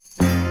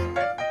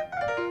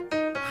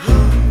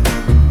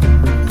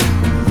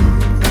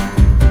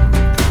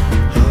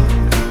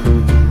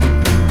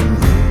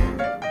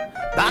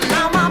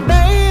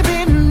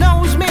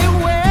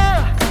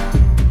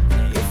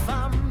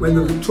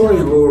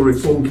Victorian Law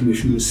Reform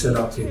Commission was set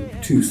up in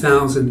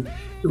 2000.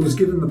 It was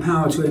given the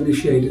power to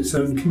initiate its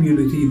own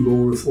community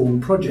law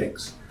reform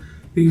projects.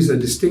 These are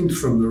distinct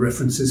from the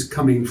references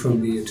coming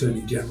from the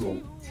Attorney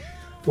General.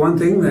 For one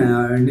thing, they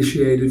are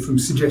initiated from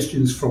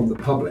suggestions from the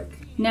public.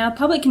 Now,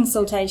 public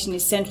consultation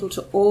is central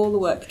to all the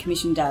work the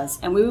Commission does,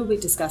 and we will be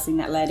discussing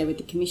that later with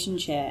the Commission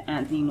Chair,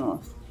 Anthony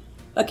North.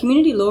 But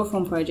community law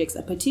reform projects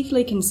are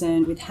particularly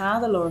concerned with how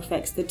the law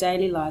affects the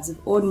daily lives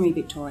of ordinary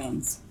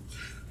Victorians.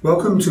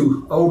 Welcome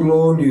to Old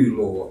Law,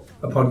 New Law,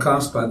 a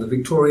podcast by the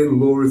Victorian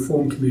Law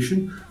Reform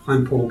Commission.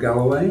 I'm Paul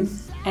Galloway.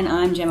 And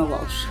I'm Gemma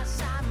Walsh.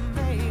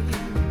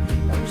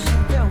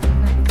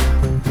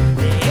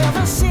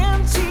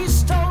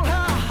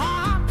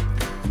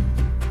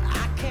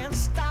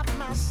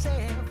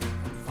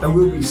 And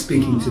we'll be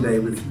speaking today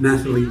with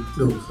Natalie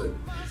Lilford,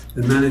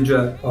 the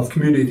Manager of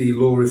Community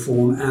Law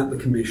Reform at the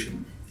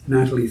Commission.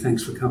 Natalie,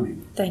 thanks for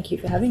coming. Thank you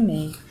for having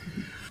me.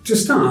 To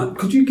start,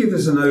 could you give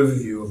us an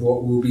overview of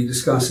what we'll be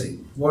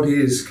discussing? What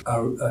is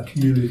a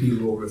community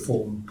law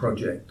reform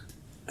project?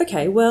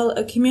 Okay, well,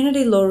 a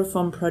community law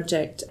reform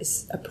project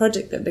is a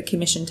project that the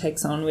Commission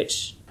takes on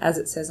which, as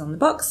it says on the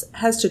box,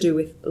 has to do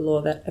with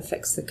law that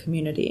affects the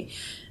community.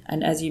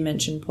 And as you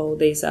mentioned, Paul,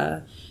 these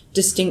are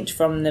distinct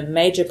from the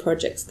major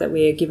projects that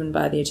we are given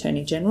by the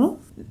Attorney General.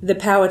 The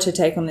power to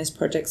take on these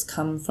projects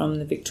come from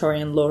the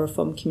Victorian Law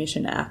Reform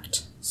Commission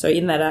Act. So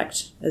in that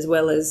Act, as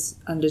well as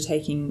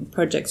undertaking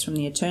projects from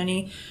the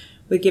Attorney,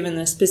 we're given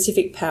the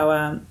specific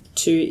power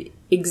to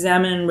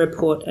examine,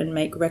 report and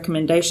make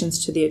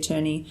recommendations to the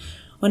Attorney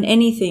on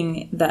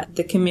anything that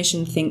the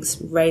Commission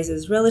thinks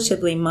raises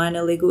relatively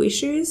minor legal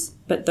issues,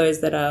 but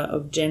those that are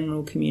of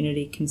general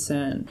community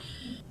concern.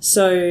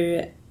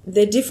 So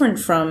they're different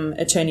from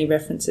attorney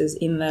references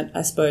in that,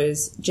 I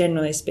suppose,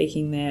 generally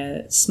speaking,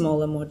 they're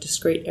smaller, more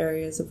discrete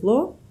areas of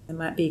law. They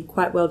might be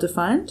quite well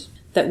defined,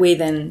 that we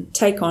then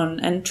take on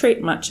and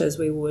treat much as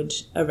we would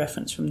a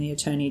reference from the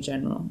Attorney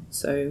General.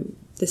 So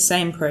the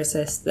same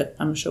process that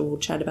I'm sure we'll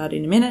chat about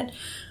in a minute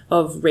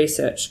of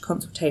research,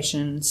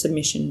 consultation,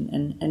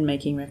 submission and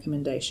making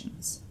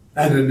recommendations.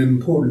 And an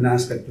important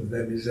aspect of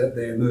them is that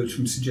they emerge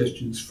from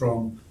suggestions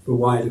from the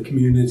wider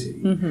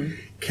community. Mm-hmm.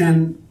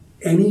 Can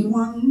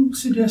anyone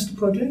suggest a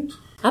project?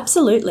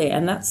 Absolutely,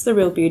 and that's the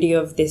real beauty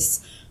of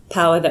this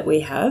power that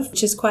we have,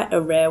 which is quite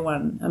a rare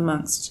one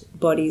amongst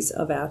bodies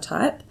of our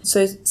type.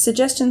 So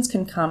suggestions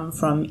can come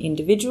from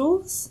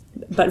individuals,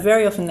 but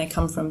very often they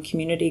come from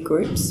community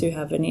groups who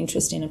have an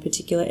interest in a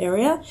particular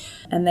area,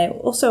 and they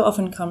also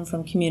often come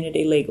from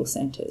community legal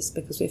centres,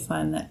 because we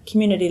find that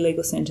community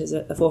legal centres are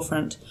at the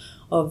forefront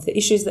of the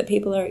issues that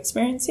people are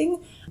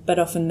experiencing, but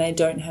often they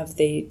don't have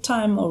the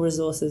time or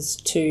resources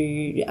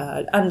to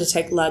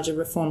undertake larger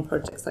reform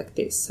projects like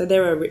this. So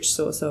they're a rich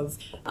source of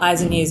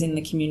eyes and ears in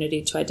the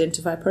community to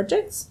identify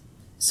projects.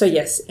 So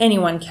yes,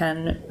 anyone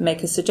can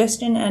make a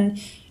suggestion, and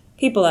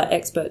people are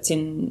experts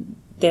in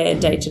their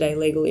day-to-day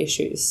legal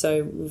issues,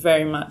 so we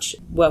very much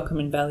welcome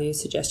and value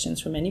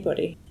suggestions from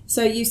anybody.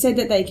 So you said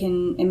that they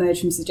can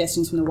emerge from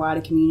suggestions from the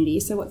wider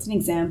community. So what's an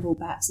example,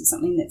 perhaps, of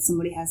something that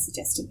somebody has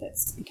suggested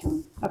that's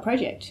become a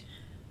project?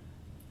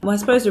 Well, I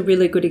suppose a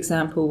really good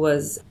example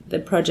was the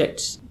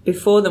project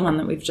before the one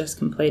that we've just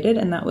completed,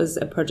 and that was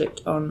a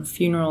project on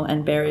funeral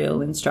and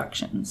burial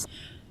instructions.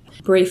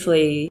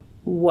 Briefly,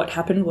 what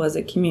happened was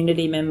a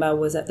community member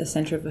was at the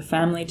centre of a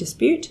family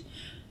dispute.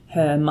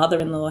 Her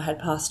mother-in-law had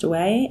passed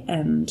away,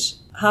 and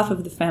half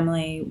of the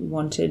family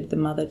wanted the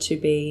mother to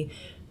be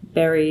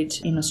buried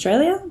in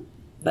Australia,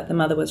 but the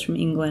mother was from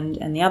England,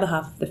 and the other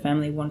half of the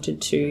family wanted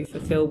to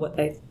fulfil what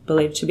they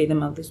believed to be the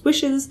mother's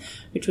wishes,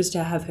 which was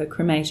to have her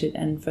cremated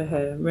and for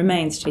her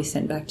remains to be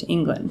sent back to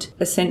England.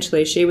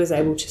 Essentially, she was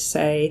able to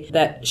say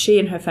that she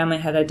and her family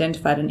had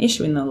identified an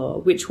issue in the law,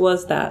 which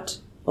was that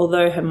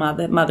although her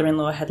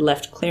mother-in-law had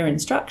left clear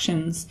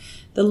instructions,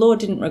 the law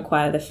didn't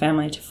require the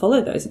family to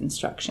follow those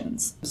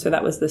instructions. So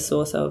that was the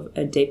source of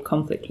a deep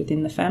conflict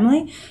within the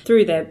family.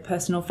 Through their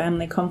personal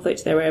family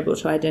conflict, they were able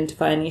to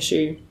identify an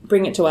issue,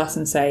 bring it to us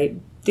and say,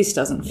 this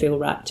doesn't feel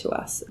right to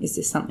us. Is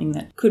this something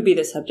that could be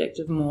the subject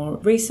of more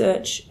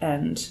research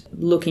and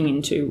looking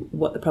into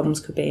what the problems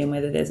could be and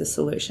whether there's a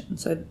solution?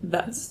 So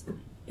that's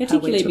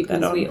particularly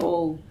because we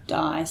all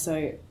die,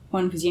 so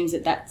one presumes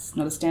that that's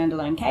not a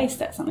standalone case,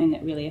 that's something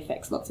that really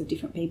affects lots of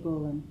different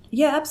people.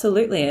 Yeah,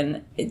 absolutely.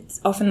 And it's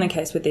often the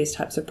case with these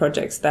types of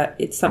projects that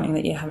it's something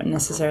that you haven't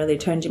necessarily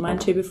turned your mind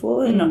to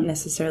before. They're not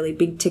necessarily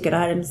big ticket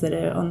items that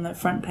are on the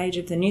front page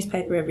of the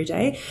newspaper every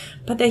day,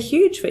 but they're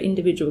huge for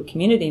individual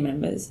community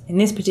members. In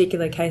this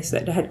particular case,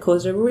 that had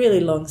caused a really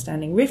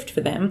long-standing rift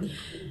for them.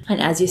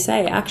 And as you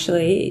say,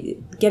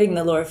 actually, getting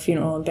the law of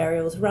funeral and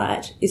burials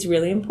right is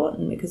really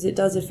important because it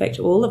does affect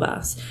all of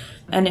us.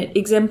 And it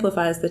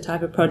exemplifies the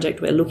type of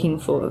project we're looking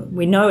for.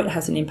 We know it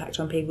has an impact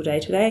on people day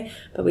to day,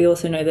 but we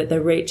also know that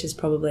the reach is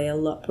probably a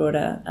lot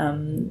broader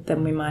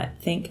than we might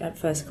think at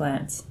first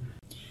glance.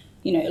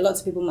 You know,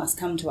 lots of people must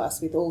come to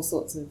us with all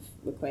sorts of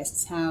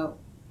requests. How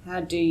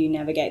do you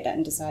navigate that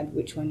and decide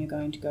which one you're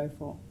going to go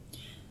for?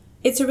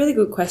 It's a really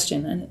good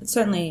question, and it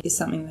certainly is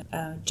something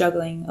that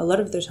juggling a lot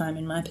of the time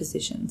in my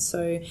position.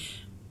 So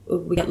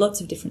we get lots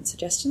of different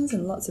suggestions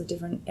in lots of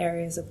different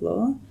areas of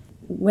law.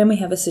 When we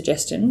have a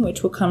suggestion,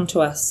 which will come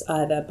to us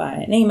either by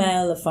an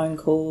email, a phone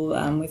call,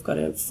 we've got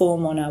a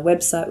form on our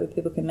website where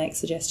people can make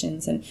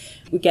suggestions, and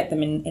we get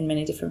them in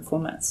many different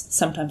formats.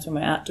 Sometimes when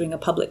we're out doing a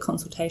public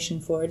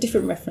consultation for a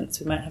different reference,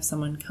 we might have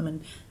someone come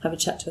and have a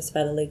chat to us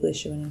about a legal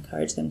issue and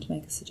encourage them to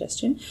make a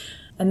suggestion.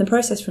 And the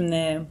process from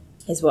there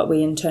is what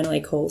we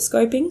internally call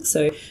scoping.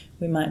 So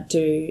we might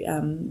do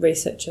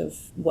research of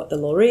what the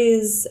law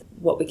is,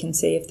 what we can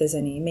see if there's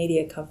any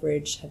media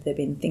coverage, have there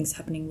been things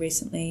happening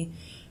recently.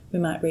 We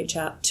might reach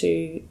out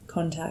to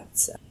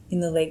contacts in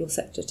the legal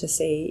sector to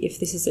see if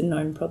this is a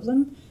known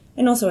problem.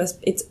 And also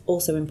it's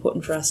also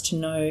important for us to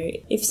know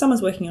if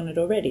someone's working on it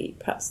already.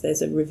 Perhaps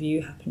there's a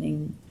review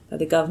happening by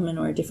the government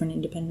or a different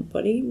independent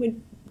body.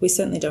 We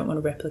certainly don't want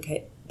to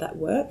replicate that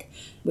work.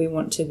 We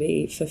want to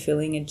be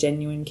fulfilling a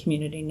genuine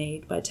community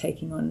need by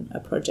taking on a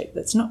project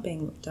that's not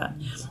being looked at.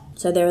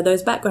 So there are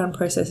those background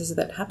processes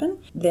that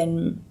happen.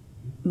 Then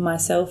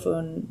myself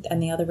and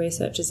the other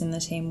researchers in the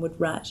team would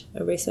write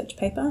a research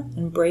paper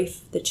and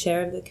brief the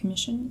chair of the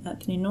commission,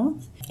 Anthony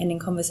North, and in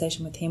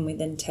conversation with him we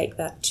then take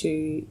that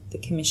to the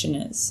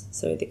commissioners.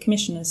 So the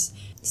commissioners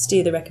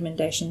steer the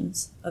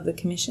recommendations of the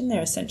commission.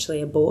 They're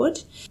essentially a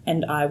board,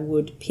 and I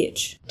would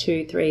pitch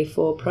 2, 3,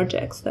 4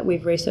 projects that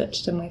we've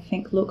researched and we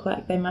think look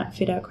like they might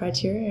fit our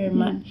criteria and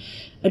might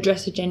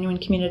address a genuine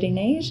community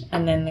need,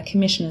 and then the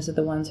commissioners are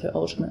the ones who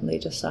ultimately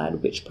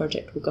decide which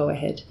project will go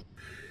ahead.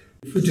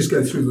 If we just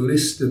go through the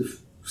list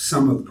of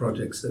some of the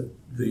projects that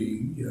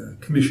the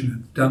Commission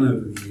have done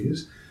over the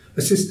years: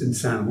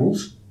 assistance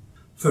animals,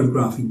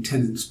 photographing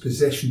tenants'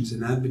 possessions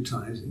and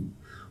advertising,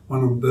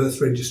 one on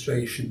birth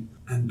registration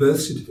and birth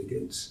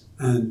certificates,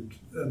 and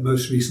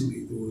most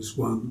recently there was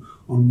one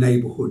on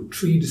neighbourhood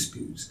tree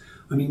disputes.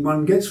 I mean,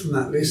 one gets from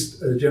that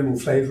list a general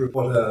flavour of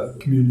what a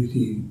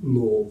community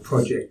law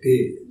project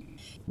is.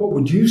 What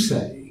would you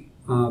say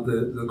are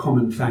the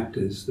common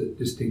factors that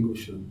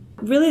distinguish them?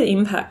 Really the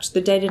impact,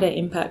 the day-to-day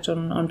impact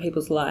on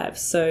people's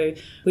lives. So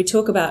we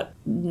talk about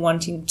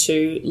wanting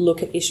to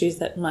look at issues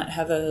that might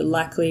have a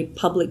likely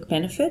public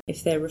benefit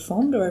if they're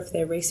reformed or if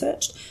they're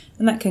researched.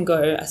 And that can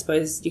go, I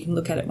suppose, you can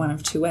look at it one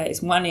of two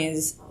ways. One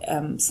is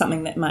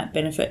something that might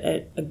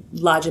benefit a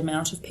large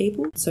amount of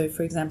people. So,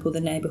 for example,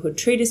 the Neighbourhood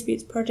Tree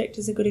Disputes Project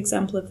is a good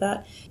example of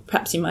that.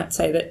 Perhaps you might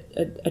say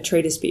that a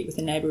tree dispute with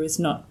a neighbour is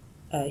not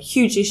a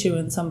huge issue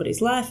in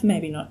somebody's life,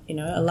 maybe not,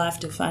 a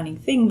life-defining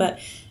thing, but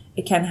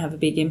it can have a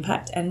big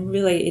impact, and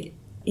really it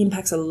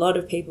impacts a lot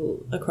of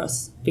people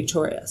across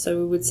Victoria. So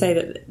we would say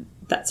that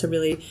that's a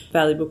really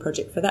valuable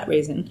project for that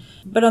reason.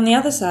 But on the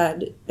other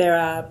side, there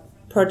are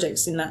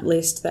projects in that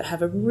list that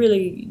have a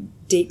really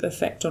deep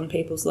effect on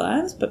people's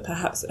lives, but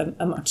perhaps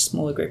a much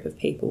smaller group of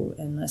people.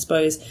 And I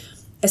suppose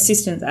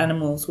assistance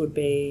animals would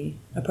be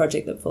a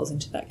project that falls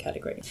into that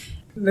category.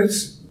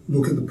 Let's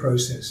look at the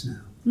process now.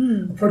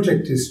 A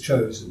project is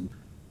chosen.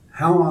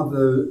 How are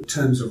the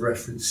terms of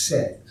reference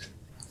set?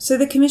 So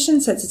the Commission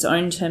sets its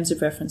own terms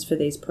of reference for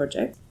these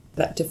projects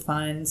that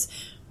defines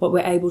what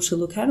we're able to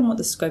look at and what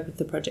the scope of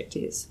the project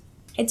is.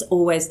 It's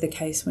always the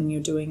case when you're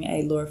doing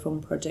a law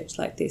reform project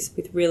like this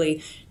with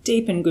really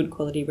deep and good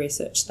quality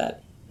research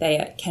that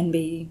they can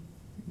be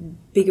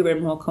bigger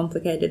and more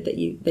complicated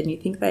than you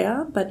think they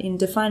are. But in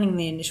defining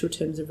the initial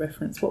terms of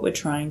reference, what we're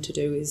trying to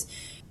do is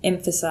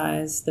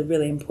emphasise the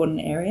really important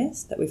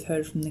areas that we've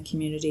heard from the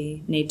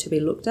community need to be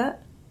looked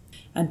at,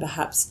 and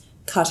perhaps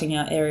cutting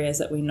out areas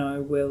that we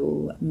know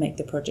will make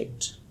the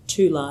project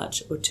too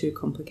large or too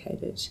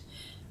complicated.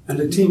 And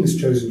a team is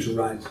chosen to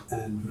write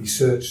and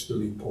research the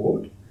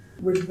report.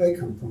 Where do they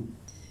come from?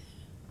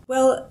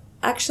 Well,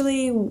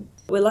 actually,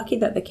 we're lucky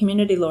that the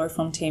Community Law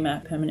Reform team are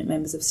permanent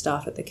members of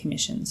staff at the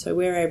Commission, so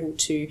we're able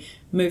to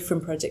move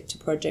from project to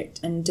project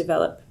and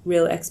develop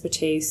real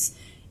expertise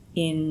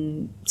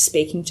in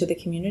speaking to the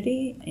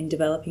community, in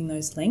developing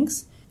those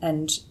links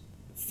and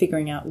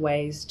figuring out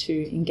ways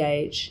to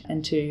engage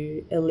and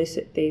to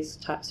elicit these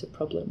types of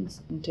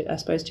problems and to, I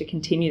suppose, to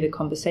continue the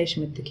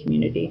conversation with the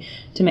community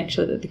to make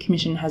sure that the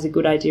Commission has a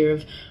good idea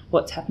of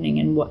what's happening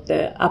and what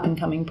the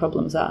up-and-coming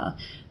problems are.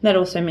 That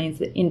also means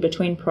that in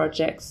between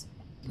projects,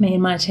 me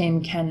and my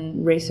team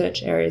can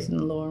research areas in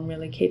the law and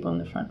really keep on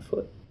the front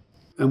foot.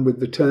 And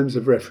with the terms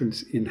of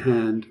reference in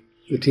hand,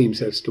 the team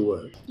sets to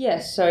work?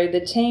 Yes, so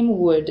the team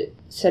would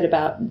set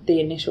about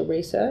the initial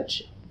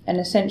research, and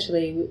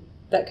essentially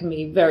that can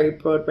be very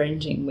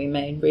broad-ranging. We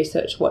may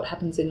research what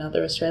happens in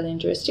other Australian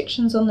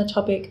jurisdictions on the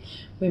topic.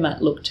 We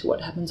might look to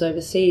what happens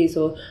overseas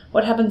or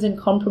what happens in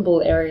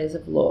comparable areas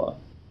of law.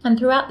 And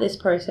throughout this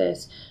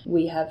process,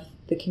 we have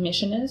the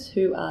commissioners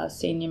who are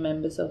senior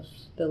members of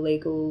the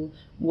legal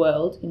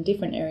world in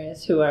different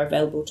areas who are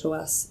available to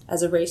us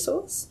as a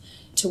resource.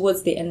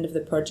 Towards the end of the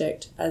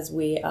project, as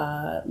we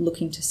are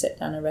looking to set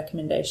down our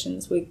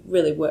recommendations, we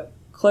really work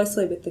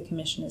closely with the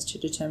commissioners to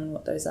determine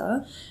what those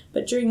are.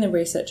 But during the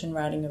research and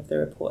writing of the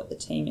report, the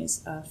team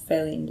is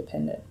fairly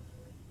independent.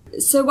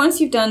 So once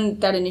you've done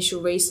that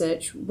initial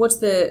research, what's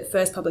the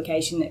first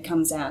publication that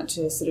comes out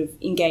to sort of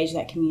engage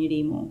that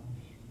community more?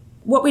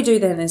 What we do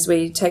then is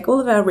we take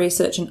all of our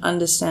research and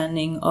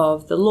understanding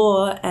of the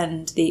law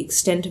and the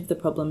extent of the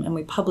problem, and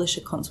we publish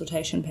a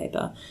consultation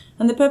paper.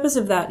 And the purpose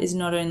of that is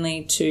not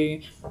only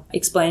to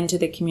explain to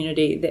the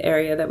community the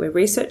area that we're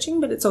researching,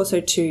 but it's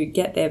also to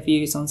get their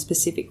views on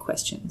specific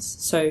questions.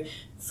 So,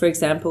 for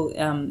example,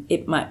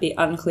 it might be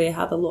unclear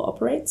how the law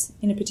operates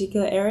in a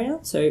particular area.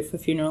 So for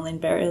funeral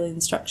and burial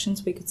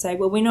instructions, we could say,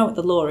 well, we know what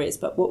the law is,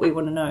 but what we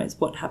want to know is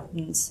what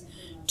happens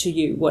to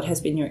you, what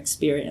has been your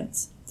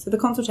experience. So the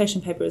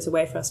consultation paper is a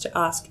way for us to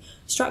ask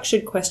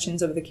structured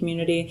questions of the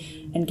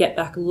community and get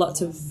back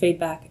lots of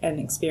feedback and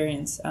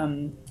experience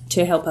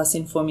to help us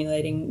in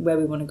formulating where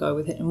we want to go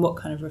with it and what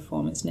kind of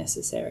reform is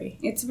necessary.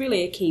 It's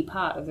really a key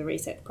part of the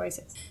research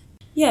process.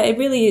 Yeah, it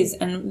really is.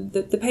 And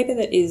the paper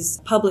that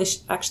is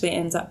published actually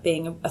ends up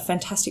being a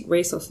fantastic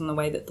resource on the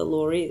way that the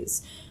law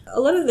is. A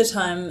lot of the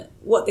time,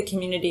 what the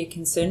community are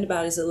concerned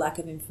about is a lack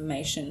of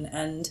information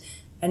and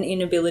an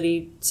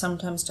inability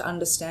sometimes to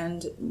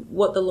understand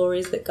what the law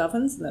is that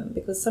governs them,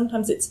 because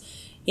sometimes it's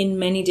in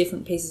many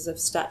different pieces of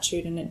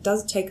statute and it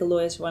does take a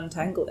lawyer to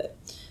untangle it.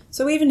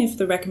 So even if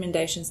the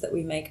recommendations that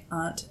we make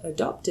aren't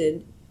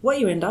adopted, what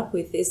you end up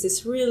with is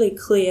this really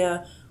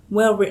clear,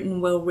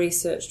 well-written,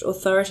 well-researched,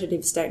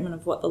 authoritative statement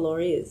of what the law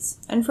is.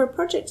 And for a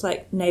project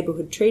like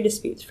neighbourhood tree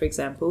disputes, for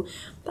example,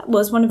 that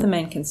was one of the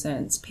main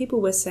concerns. People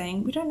were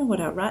saying, we don't know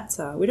what our rights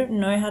are. We don't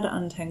know how to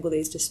untangle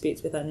these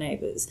disputes with our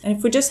neighbours. And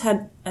if we just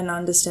had an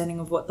understanding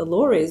of what the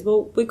law is,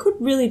 well, we could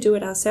really do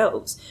it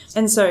ourselves.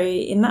 And so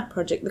in that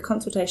project, the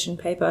consultation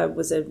paper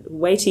was a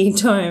weighty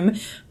tome,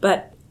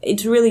 but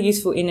it's really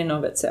useful in and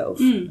of itself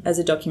as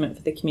a document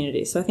for the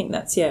community. So I think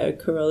that's, a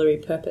corollary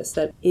purpose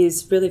that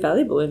is really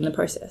valuable in the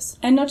process.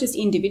 And not just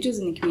individuals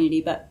in the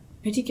community, but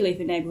particularly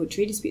for neighbourhood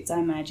tree disputes, I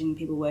imagine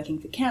people working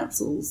for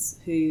councils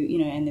who,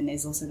 and then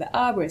there's also the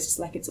arborists,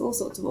 like it's all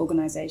sorts of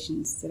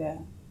organisations that are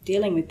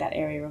dealing with that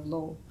area of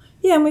law.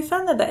 Yeah, and we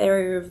found that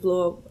area of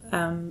law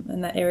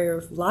and that area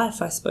of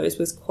life, I suppose,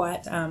 was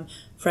quite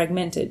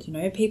fragmented.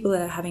 People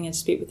are having a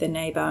dispute with their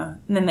neighbour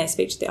and then they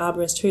speak to the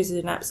arborist, who's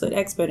an absolute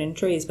expert in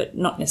trees, but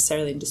not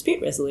necessarily in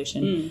dispute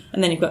resolution.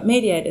 And then you've got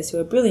mediators who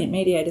are brilliant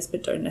mediators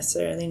but don't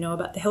necessarily know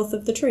about the health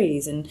of the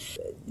trees. And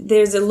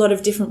there's a lot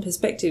of different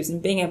perspectives,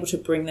 and being able to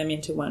bring them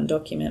into one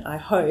document, I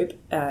hope,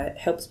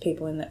 helps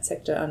people in that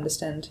sector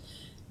understand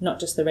not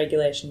just the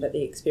regulation but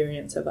the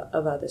experience of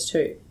others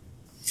too.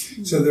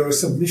 So there are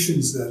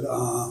submissions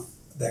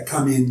that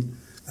come in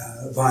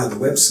via the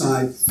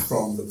website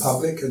from the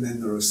public, and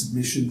then there are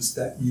submissions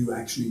that you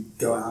actually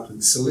go out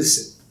and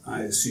solicit.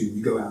 I assume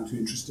you go out to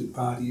interested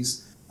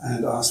parties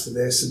and ask for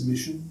their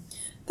submission.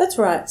 That's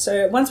right.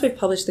 So once we've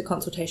published the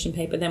consultation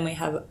paper, then we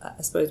have,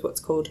 I suppose, what's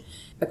called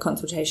a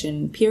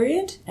consultation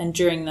period. And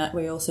during that,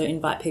 we also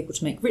invite people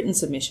to make written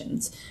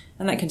submissions.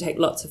 And that can take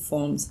lots of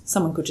forms.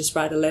 Someone could just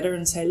write a letter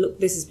and say, look,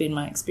 this has been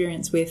my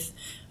experience with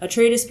a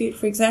tree dispute,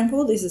 for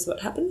example. This is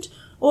what happened.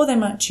 Or they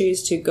might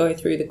choose to go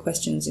through the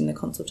questions in the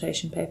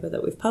consultation paper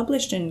that we've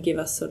published and give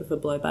us sort of a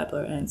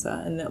blow-by-blow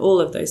answer. And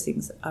all of those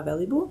things are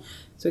valuable.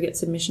 So we get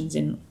submissions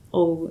in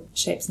all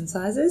shapes and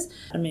sizes.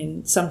 I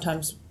mean,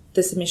 sometimes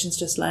the submissions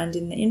just land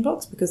in the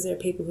inbox because there are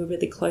people who are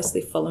really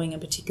closely following a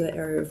particular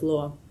area of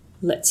law.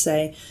 Let's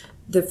say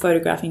the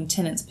photographing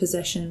tenants'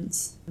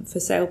 possessions for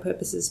sale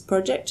purposes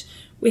project.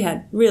 We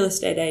had real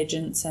estate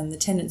agents and the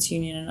tenants'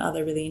 union and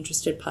other really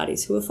interested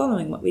parties who were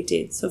following what we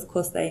did. So, of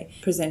course, they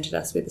presented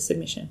us with a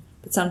submission.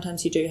 But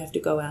sometimes you do have to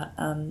go out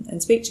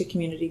and speak to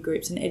community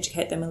groups and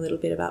educate them a little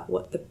bit about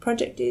what the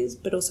project is,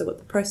 but also what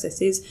the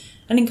process is,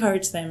 and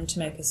encourage them to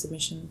make a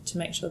submission to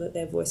make sure that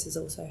their voice is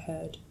also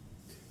heard.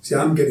 See,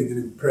 I'm getting an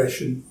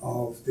impression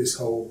of this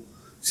whole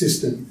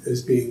system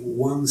as being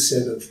one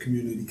set of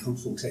community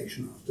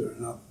consultation after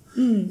another.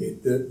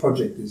 The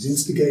project is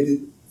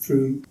instigated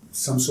through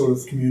some sort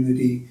of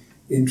community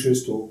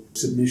interest or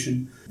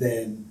submission.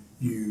 Then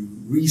you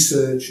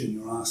research and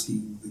you're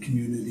asking the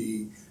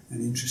community and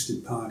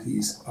interested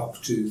parties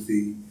up to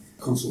the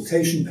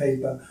consultation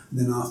paper. And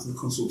then after the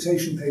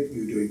consultation paper,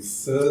 you're doing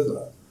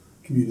further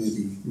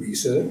community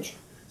research.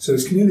 So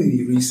it's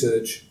community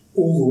research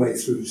all the way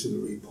through to the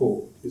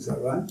report. Is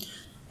that right?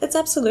 That's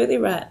absolutely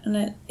right.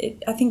 And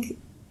I think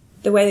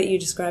the way that you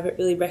describe it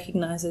really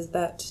recognises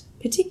that,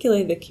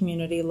 particularly the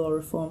community law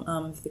reform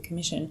arm of the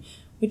Commission,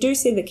 we do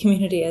see the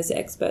community as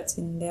experts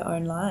in their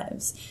own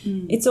lives.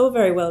 It's all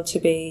very well to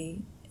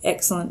be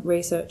excellent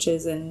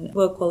researchers and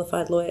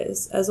well-qualified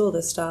lawyers, as all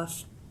the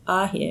staff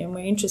are here, and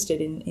we're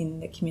interested in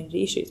the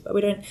community issues, but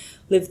we don't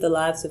live the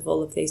lives of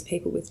all of these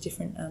people with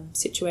different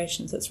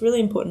situations. So it's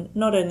really important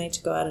not only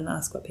to go out and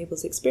ask what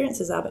people's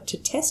experiences are, but to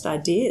test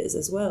ideas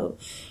as well,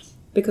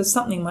 because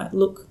something might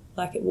look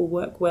like it will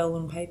work well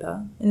on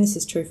paper, and this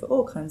is true for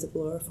all kinds of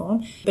law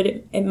reform, but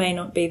it may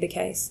not be the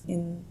case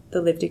in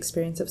the lived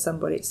experience of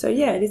somebody. So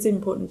yeah, it is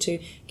important to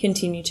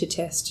continue to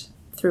test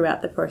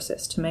throughout the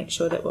process to make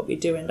sure that what we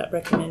do end up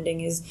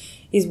recommending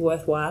is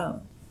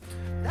worthwhile.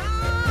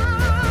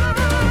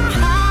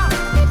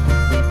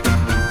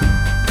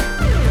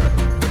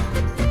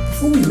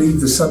 Before we leave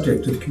the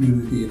subject of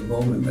community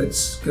involvement,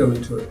 let's go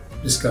into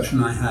a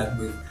discussion I had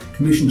with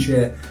Commission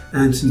Chair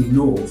Anthony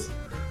North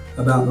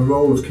about the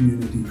role of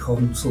community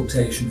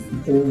consultation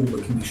in all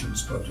the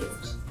Commission's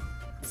projects.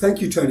 Thank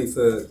you, Tony,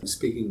 for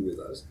speaking with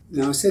us.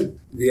 Now, I said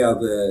the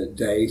other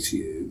day to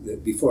you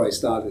that before I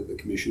started the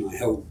Commission, I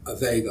held a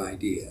vague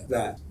idea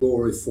that law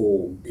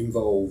reform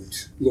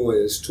involved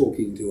lawyers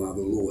talking to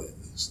other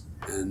lawyers.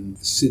 And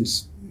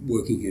since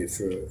working here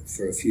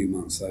for a few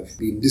months, I've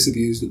been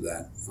disabused of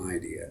that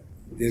idea.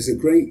 There's a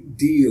great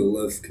deal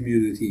of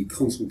community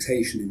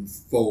consultation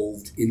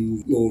involved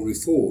in law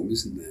reform,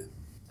 isn't there?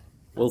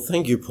 Well,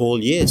 thank you,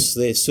 Paul. Yes,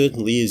 there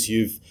certainly is.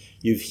 You've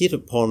hit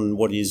upon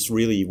what is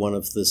really one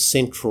of the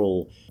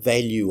central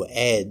value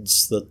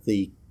adds that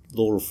the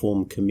Law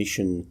Reform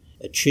Commission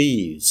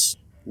achieves.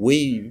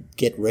 We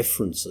get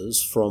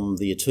references from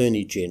the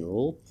Attorney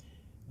General,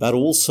 but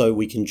also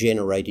we can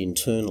generate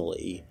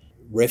internally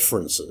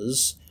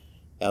references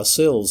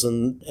ourselves,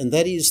 and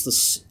that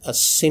is a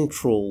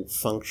central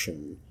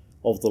function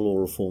of the Law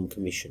Reform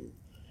Commission,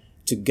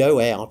 to go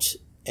out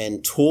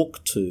and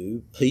talk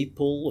to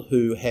people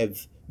who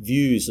have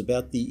views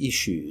about the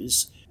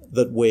issues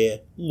that we're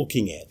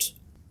looking at.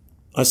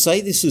 I say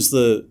this is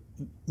the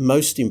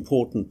most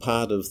important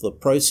part of the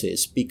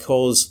process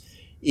because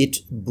it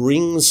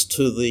brings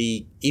to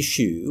the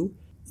issue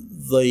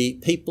the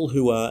people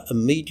who are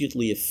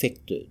immediately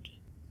affected.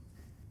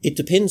 It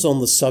depends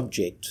on the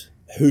subject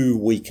who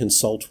we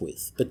consult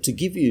with, but to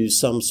give you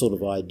some sort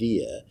of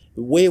idea,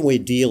 where we're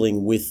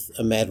dealing with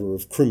a matter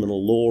of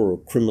criminal law or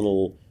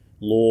criminal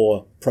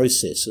law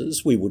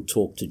processes, we would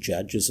talk to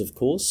judges, of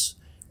course.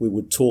 We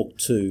would talk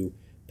to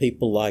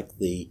people like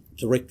the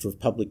Director of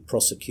Public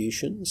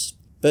Prosecutions,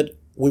 but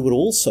we would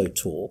also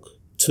talk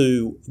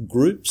to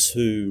groups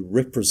who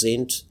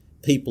represent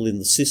people in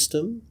the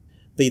system,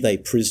 be they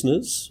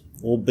prisoners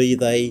or be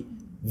they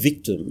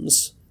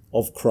victims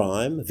of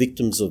crime,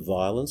 victims of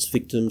violence,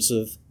 victims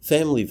of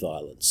family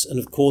violence. And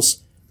of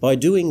course, by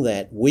doing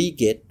that, we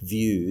get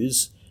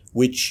views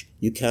which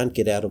you can't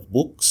get out of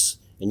books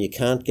and you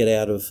can't get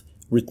out of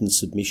written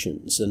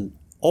submissions. And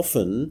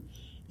often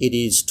it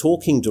is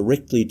talking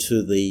directly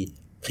to the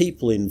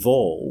people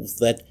involved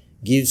that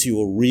gives you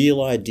a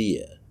real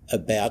idea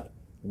about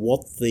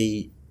what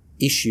the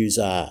issues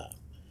are.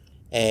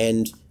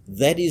 And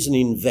that is an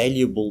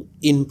invaluable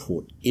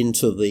input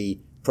into the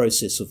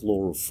process of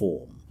law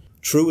reform.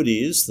 True it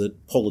is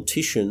that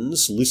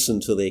politicians listen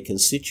to their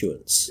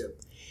constituents, yep.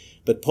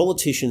 But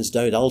politicians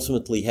don't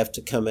ultimately have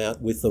to come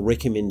out with a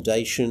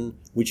recommendation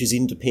which is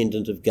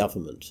independent of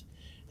government.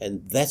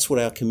 And that's what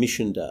our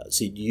Commission does.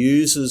 It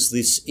uses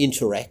this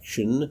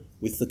interaction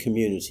with the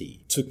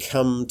community to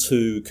come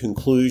to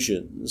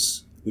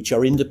conclusions which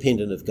are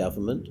independent of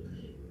government,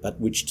 but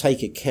which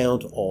take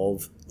account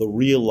of the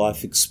real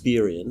life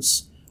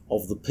experience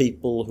of the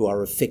people who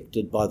are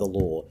affected by the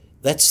law.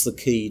 That's the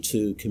key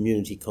to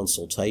community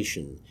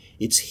consultation.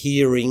 It's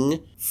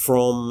hearing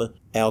from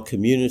our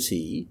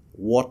community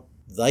what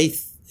they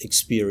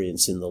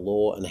experience in the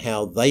law and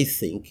how they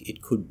think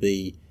it could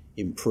be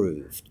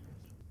improved.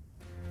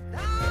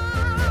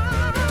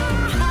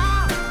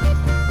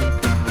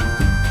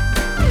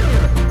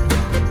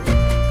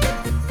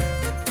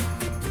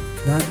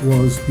 That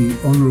was the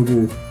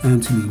Honourable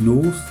Anthony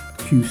North,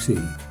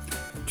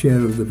 QC, Chair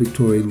of the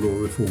Victorian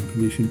Law Reform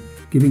Commission,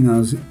 giving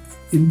us,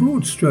 in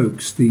broad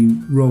strokes, the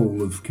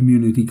role of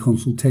community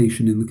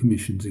consultation in the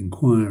Commission's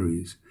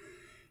inquiries.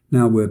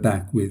 Now we're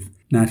back with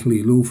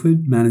Natalie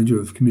Lawford, Manager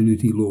of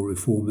Community Law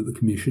Reform at the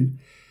Commission.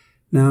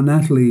 Now,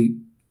 Natalie,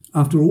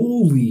 after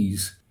all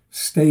these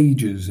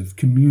stages of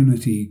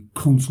community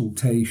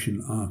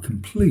consultation are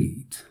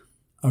complete,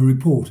 a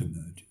report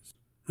emerges.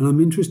 And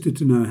I'm interested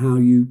to know how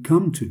you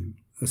come to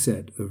a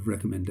set of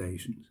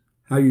recommendations,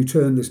 how you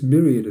turn this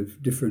myriad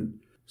of different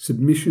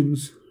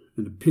submissions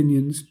and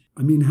opinions.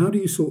 I mean, how do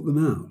you sort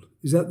them out?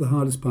 Is that the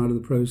hardest part of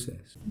the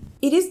process?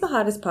 It is the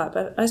hardest part,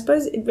 but I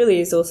suppose it really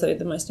is also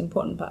the most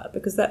important part,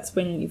 because that's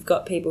when you've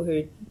got people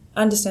who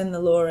understand the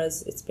law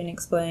as it's been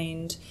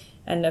explained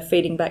and are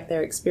feeding back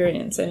their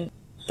experience. And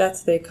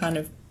that's the kind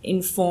of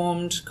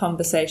informed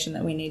conversation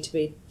that we need to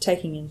be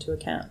taking into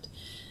account.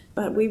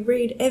 But we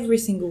read every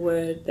single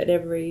word that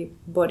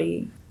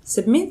everybody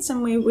submits,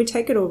 and we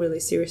take it all really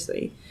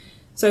seriously.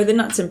 So the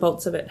nuts and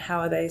bolts of it, how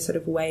are they sort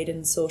of weighed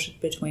and sorted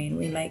between?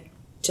 We make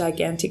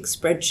gigantic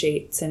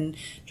spreadsheets and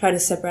try to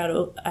separate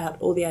out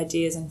all the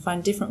ideas and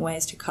find different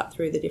ways to cut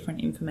through the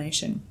different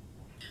information.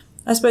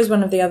 I suppose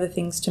one of the other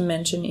things to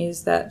mention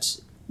is that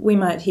we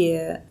might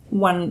hear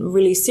one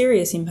really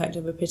serious impact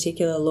of a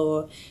particular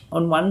law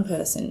on one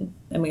person,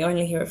 and we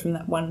only hear it from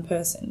that one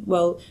person.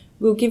 Well,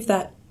 we'll give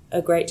that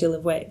a great deal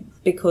of weight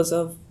because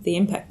of the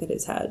impact that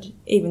it's had,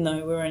 even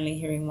though we're only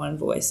hearing one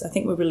voice. I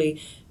think we're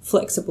really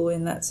flexible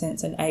in that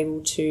sense and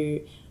able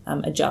to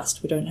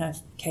adjust. We don't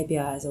have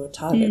KPIs or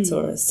targets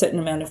or a certain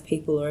amount of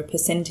people or a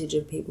percentage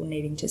of people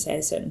needing to say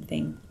a certain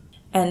thing.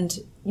 And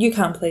you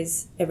can't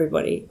please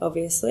everybody,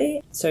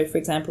 obviously. So, for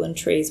example, in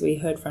trees, we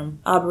heard from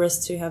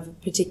arborists who have a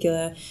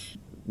particular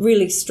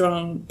really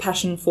strong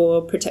passion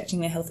for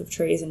protecting the health of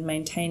trees and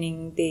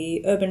maintaining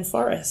the urban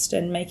forest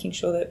and making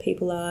sure that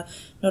people are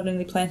not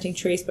only planting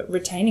trees but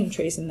retaining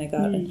trees in their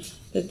garden.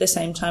 At the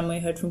same time, we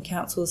heard from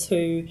councils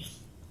who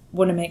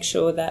want to make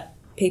sure that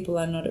people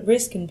are not at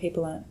risk and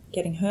people aren't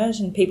getting hurt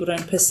and people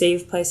don't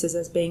perceive places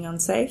as being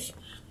unsafe.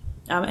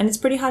 And it's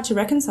pretty hard to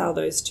reconcile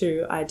those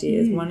two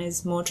ideas. One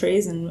is more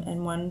trees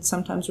and one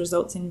sometimes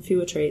results in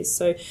fewer trees.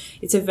 So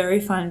it's a very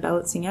fine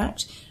balancing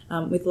act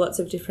with lots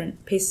of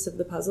different pieces of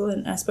the puzzle.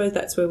 And I suppose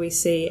that's where we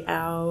see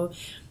our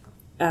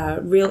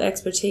real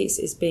expertise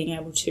is being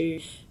able to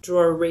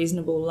draw a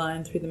reasonable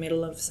line through the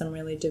middle of some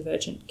really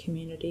divergent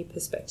community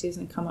perspectives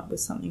and come up with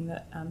something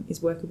that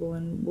is workable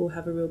and will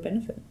have a real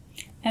benefit.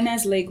 And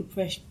as legal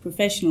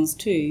professionals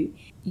too,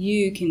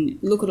 you can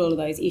look at all of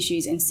those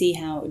issues and see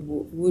how it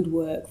would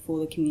work for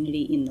the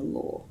community in the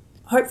law.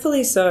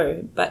 Hopefully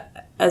so,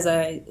 but as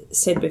I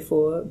said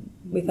before,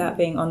 without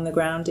being on the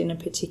ground in a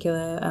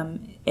particular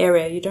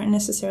area, you don't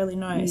necessarily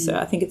know. So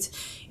I think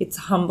it's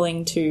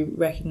humbling to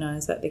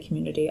recognise that the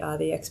community are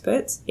the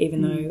experts,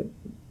 even though,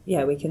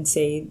 we can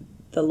see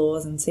the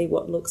laws and see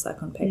what looks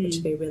like on paper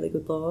to be a really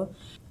good law.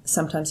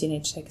 Sometimes you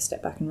need to take a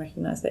step back and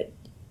recognise that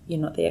you're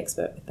not the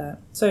expert with that.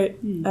 So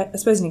I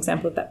suppose an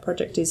example of that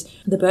project is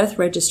the birth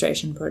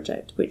registration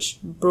project, which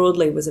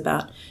broadly was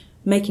about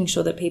making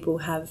sure that people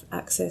have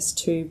access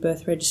to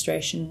birth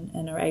registration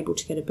and are able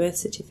to get a birth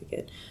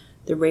certificate.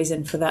 The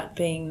reason for that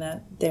being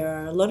that there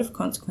are a lot of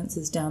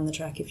consequences down the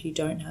track if you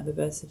don't have a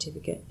birth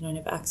certificate. You don't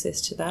have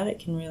access to that. It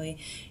can really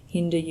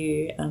hinder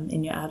you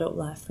in your adult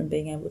life from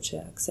being able to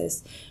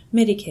access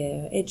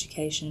Medicare,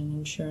 education,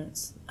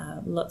 insurance,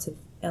 lots of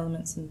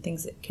elements and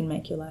things that can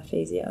make your life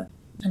easier.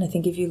 And I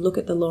think if you look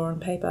at the law on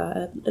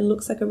paper, it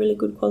looks like a really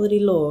good quality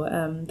law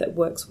that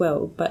works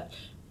well. But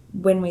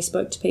when we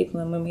spoke to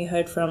people and when we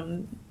heard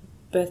from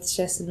births,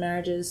 deaths and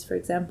marriages, for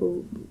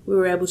example, we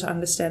were able to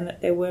understand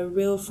that there were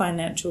real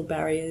financial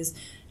barriers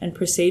and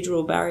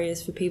procedural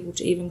barriers for people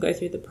to even go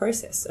through the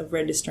process of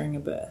registering a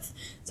birth.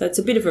 So it's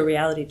a bit of a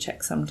reality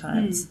check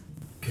sometimes.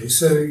 Okay,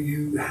 so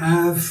you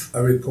have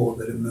a report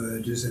that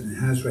emerges and it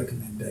has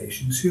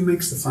recommendations. Who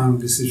makes the final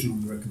decision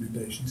on the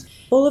recommendations?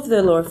 All of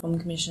the Law Reform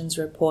Commission's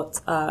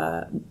reports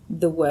are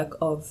the work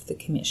of the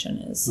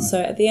commissioners. Right.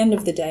 So at the end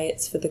of the day,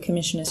 it's for the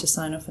commissioners to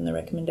sign off on the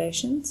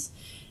recommendations.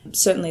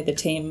 Certainly the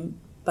team,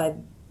 by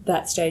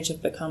that stage,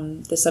 have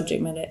become the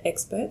subject matter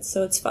experts.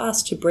 So it's for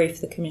us to brief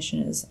the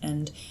commissioners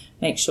and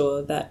make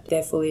sure that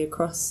they're fully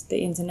across the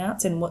ins and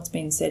outs and what's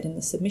been said in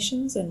the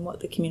submissions and what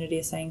the community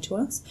is saying to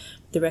us.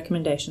 The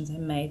recommendations are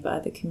made by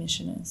the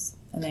commissioners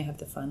and they have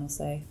the final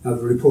say. Now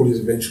the report is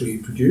eventually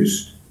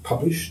produced,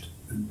 published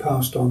and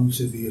passed on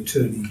to the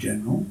Attorney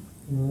General.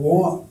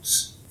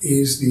 What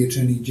is the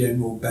Attorney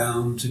General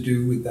bound to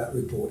do with that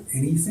report?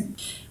 Anything?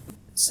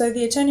 So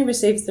the Attorney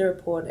receives the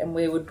report and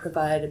we would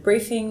provide a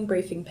briefing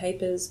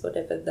papers,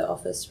 whatever the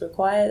office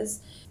requires.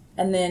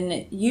 And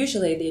then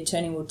usually the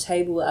Attorney will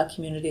table our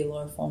community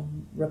law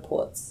reform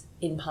reports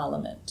in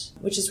Parliament,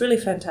 which is really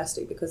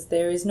fantastic because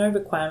there is no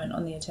requirement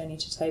on the Attorney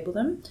to table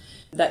them.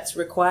 That's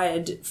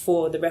required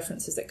for the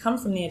references that come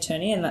from the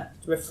Attorney, and that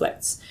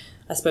reflects,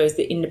 I suppose,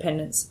 the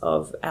independence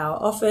of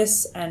our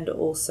office and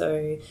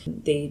also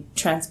the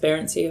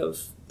transparency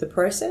of the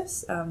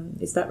process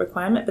is that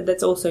requirement. But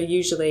that's also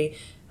usually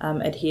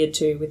adhered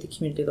to with the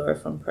community law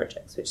reform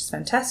projects, which is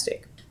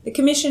fantastic. The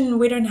Commission,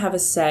 we don't have a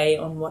say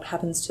on what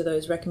happens to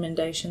those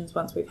recommendations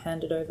once we've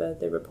handed over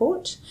the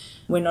report.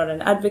 We're not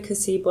an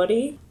advocacy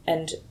body,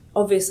 and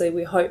obviously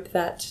we hope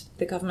that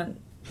the government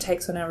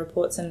takes on our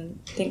reports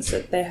and thinks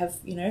that they have,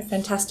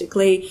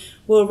 fantastically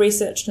well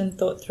researched and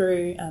thought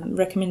through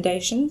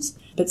recommendations.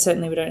 But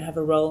certainly we don't have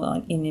a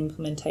role in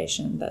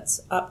implementation.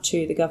 That's up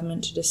to the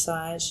government to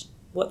decide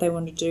what they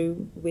want to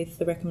do with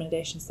the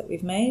recommendations that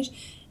we've made,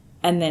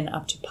 and then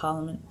up to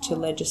Parliament to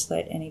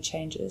legislate any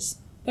changes.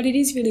 But it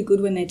is really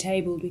good when they're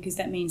tabled because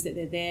that means that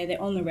they're there,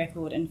 they're on the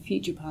record, and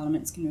future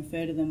parliaments can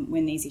refer to them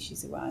when these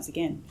issues arise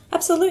again.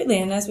 Absolutely,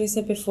 and as we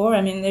said before,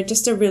 they're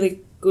just a really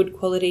good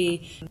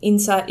quality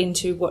insight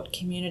into what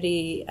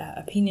community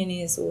opinion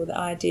is or the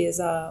ideas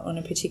are on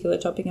a particular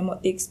topic and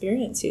what the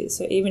experience is.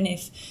 So even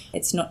if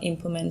it's not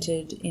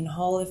implemented in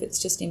whole, if it's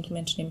just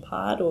implemented in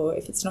part, or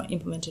if it's not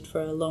implemented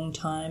for a long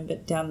time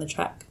but down the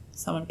track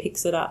someone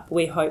picks it up,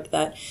 we hope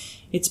that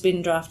it's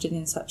been drafted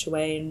in such a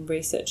way and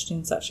researched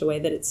in such a way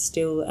that it's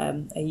still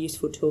a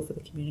useful tool for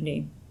the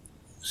community.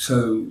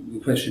 So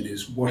the question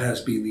is, what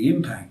has been the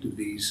impact of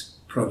these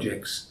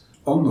projects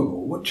on the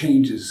law? What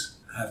changes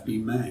have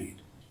been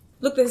made?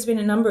 Look, there's been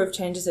a number of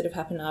changes that have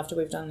happened after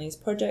we've done these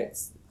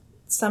projects.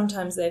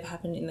 Sometimes they've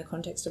happened in the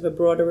context of a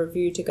broader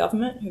review to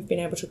government, who've been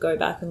able to go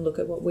back and look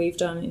at what we've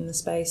done in the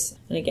space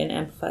and again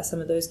amplify some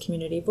of those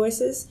community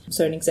voices.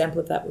 So an example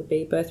of that would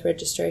be birth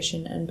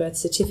registration and birth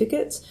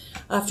certificates.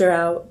 After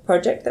our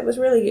project that was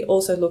really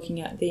also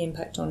looking at the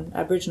impact on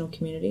Aboriginal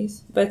communities,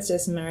 births,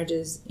 deaths and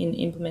marriages in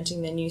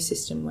implementing their new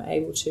system were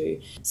able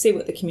to see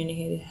what the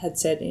community had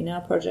said in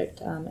our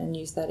project and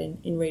use that in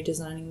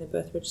redesigning the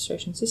birth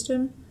registration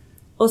system.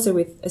 Also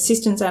with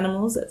assistance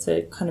animals, that's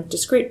a kind of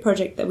discrete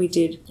project that we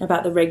did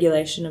about the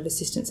regulation of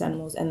assistance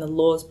animals and the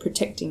laws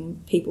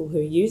protecting people who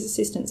use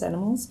assistance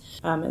animals.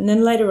 And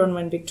then later on,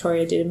 when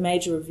Victoria did a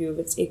major review of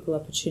its equal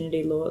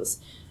opportunity laws,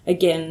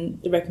 again,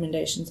 the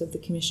recommendations of the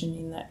Commission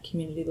in that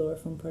community law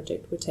reform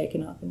project were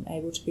taken up and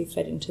able to be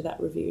fed into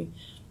that review.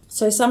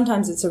 So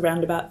sometimes it's a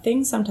roundabout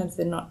thing, sometimes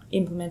they're not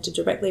implemented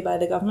directly by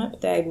the government,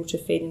 but they're able to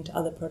feed into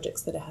other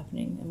projects that are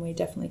happening, and we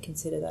definitely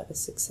consider that a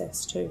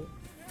success too.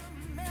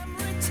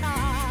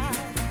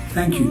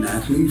 Thank you,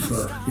 Natalie,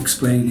 for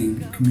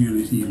explaining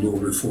community law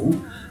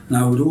reform. And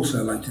I would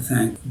also like to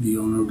thank the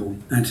Honourable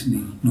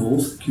Anthony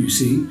North,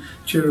 QC,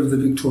 Chair of the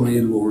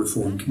Victorian Law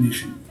Reform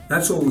Commission.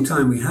 That's all the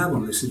time we have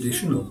on this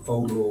edition of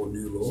Old Law,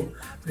 New Law.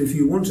 But if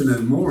you want to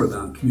know more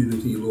about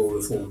community law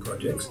reform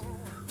projects,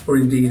 or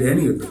indeed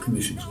any of the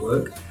Commission's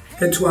work,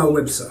 head to our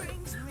website,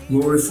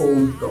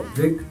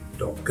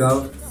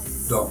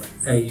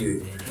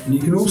 lawreform.vic.gov.au. And you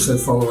can also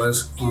follow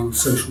us on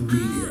social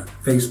media,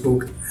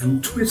 Facebook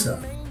and Twitter.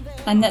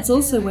 And that's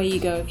also where you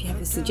go if you have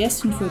a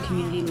suggestion for a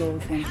community law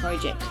reform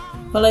project.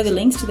 Follow the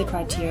links to the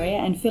criteria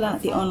and fill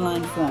out the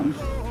online form.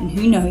 And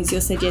who knows,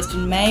 your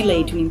suggestion may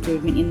lead to an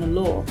improvement in the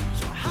law.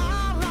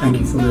 Thank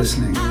you for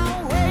listening.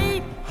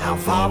 How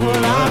far will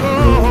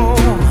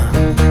I go?